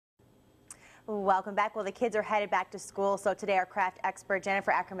Welcome back. Well, the kids are headed back to school, so today our craft expert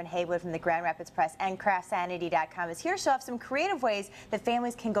Jennifer Ackerman-Haywood from the Grand Rapids Press and CraftSanity.com is here to show off some creative ways that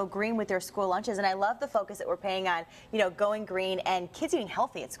families can go green with their school lunches. And I love the focus that we're paying on, going green and kids eating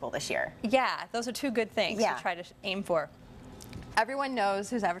healthy at school this year. Yeah, those are two good things to try to aim for. Everyone knows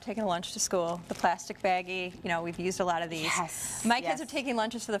who's ever taken a lunch to school, the plastic baggie, we've used a lot of these. Yes. My kids are taking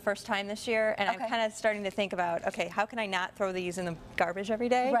lunches for the first time this year, and I'm kind of starting to think about, okay, how can I not throw these in the garbage every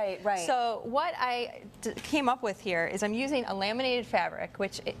day? Right. So what I came up with here is I'm using a laminated fabric,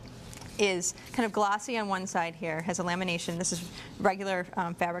 which is kind of glossy on one side here, has a lamination. This is regular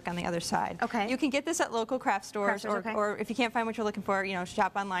fabric on the other side. Okay. You can get this at local craft stores, or if you can't find what you're looking for,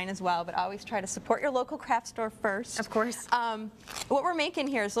 shop online as well, but always try to support your local craft store first. Of course. What we're making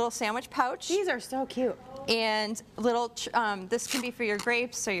here is a little sandwich pouch. These are so cute. And little, this can be for your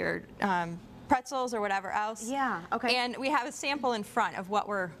grapes or your pretzels or whatever else. Yeah, okay. And we have a sample in front of what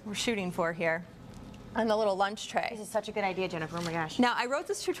we're shooting for here on the little lunch tray. This is such a good idea, Jennifer. Oh my gosh. Now, I wrote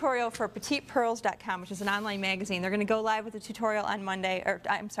this tutorial for PetitePearls.com, which is an online magazine. They're going to go live with the tutorial on Monday, or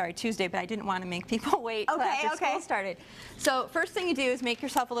I'm sorry, Tuesday, but I didn't want to make people wait till after school started. So first thing you do is make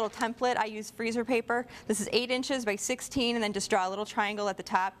yourself a little template. I use freezer paper. This is 8 inches by 16, and then just draw a little triangle at the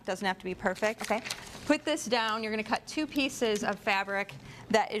top. It doesn't have to be perfect. Okay. Put this down. You're going to cut 2 pieces of fabric.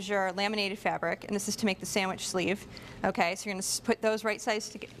 That is your laminated fabric, and this is to make the sandwich sleeve. Okay, so you're going to put those right sides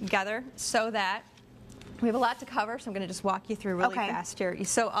together so that we have a lot to cover, so I'm going to just walk you through really fast here. You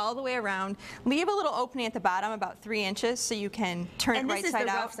sew all the way around. Leave a little opening at the bottom, about 3 inches, so you can turn it right side out. And this is the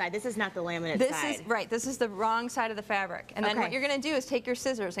rough side. This is not the laminate side. This is the wrong side of the fabric. And then what you're going to do is take your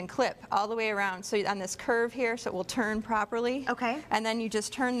scissors and clip all the way around, so on this curve here, so it will turn properly. Okay. And then you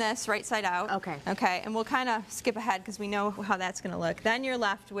just turn this right side out. Okay. Okay. And we'll kind of skip ahead because we know how that's going to look. Then you're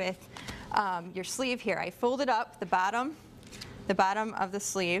left with your sleeve here. I folded up the bottom of the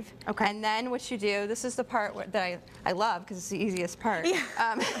sleeve. Okay. And then what you do, this is the part that I love because it's the easiest part.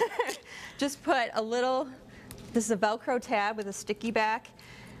 Yeah. Just put a little, this is a Velcro tab with a sticky back.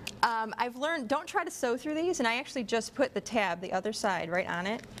 I've learned, don't try to sew through these, and I actually just put the tab, the other side, right on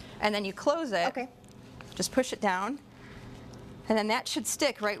it, and then you close it. Okay. Just push it down. And then that should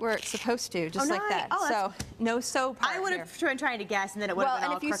stick right where it's supposed to, just like that. So no sew part. I would have been trying to guess, and then it would have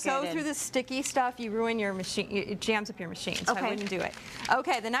been all crooked. Well, and if you sew through the sticky stuff, you ruin your machine. It jams up your machine, so I wouldn't do it.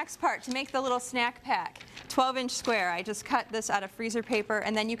 Okay, the next part, to make the little snack pack, 12-inch square. I just cut this out of freezer paper,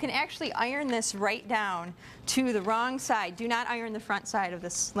 and then you can actually iron this right down to the wrong side. Do not iron the front side of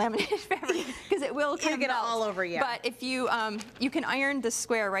this laminated fabric, because it will kind of melt all over you. But if you, you can iron the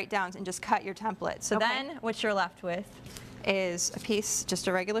square right down and just cut your template. So then what you're left with is a piece, just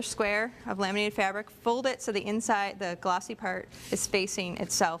a regular square of laminated fabric. Fold it so the inside, the glossy part, is facing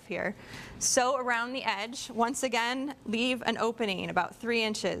itself here. Sew around the edge. Once again, leave an opening about 3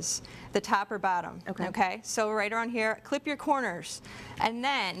 inches, the top or bottom. Okay. Sew right around here. Clip your corners, and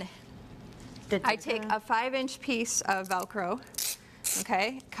then I take a 5-inch piece of Velcro.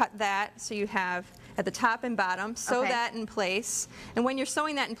 Okay. Cut that so you have at the top and bottom, sew that in place, and when you're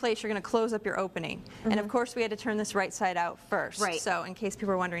sewing that in place, you're going to close up your opening. And of course, we had to turn this right side out first. So in case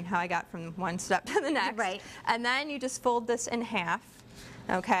people are wondering how I got from one step to the next. And then you just fold this in half,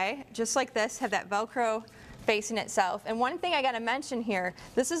 just like this, have that Velcro facing itself. And one thing I got to mention here,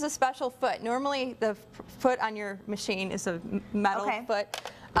 this is a special foot. Normally, the foot on your machine is a metal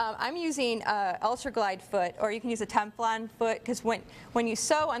foot. I'm using Ultra Glide foot, or you can use a Teflon foot, because when you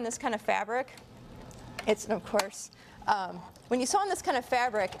sew on this kind of fabric, it's, of course, when you sew on this kind of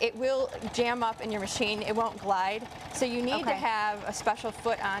fabric, it will jam up in your machine. It won't glide. So you need to have a special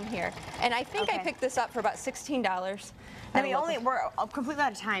foot on here. And I think I picked this up for about $16. I mean, we're completely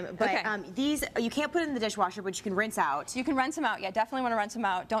out of time, but these, you can't put it in the dishwasher, but you can rinse out. You can rinse them out, yeah, definitely want to rinse them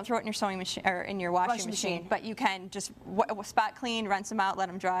out. Don't throw it in your sewing machine, or in your washing machine. But you can just spot clean, rinse them out, let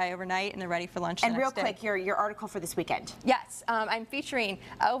them dry overnight, and they're ready for lunch the next day. And real quick, your article for this weekend. Yes, I'm featuring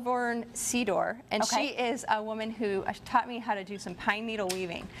Elvorn Seedor, and she is a woman who taught me how to do some pine needle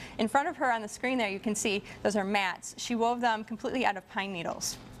weaving. In front of her on the screen there, you can see those are mats. She wove them completely out of pine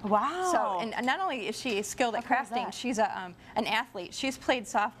needles. Wow. So, and not only is she skilled at crafting, she's an athlete. She's played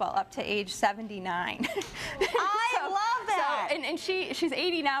softball up to age 79. I love that. So, and she's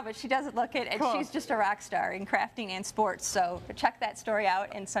 80 now, but she doesn't look it, and she's just a rock star in crafting and sports. So check that story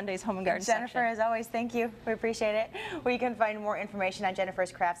out in Sunday's Home and Garden Jennifer, section. as always, thank you. We appreciate it. Well, you can find more information on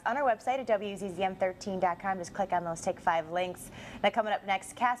Jennifer's crafts on our website at WZZM13.com. Just click on those Take 5 links. Now, coming up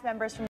next, cast members from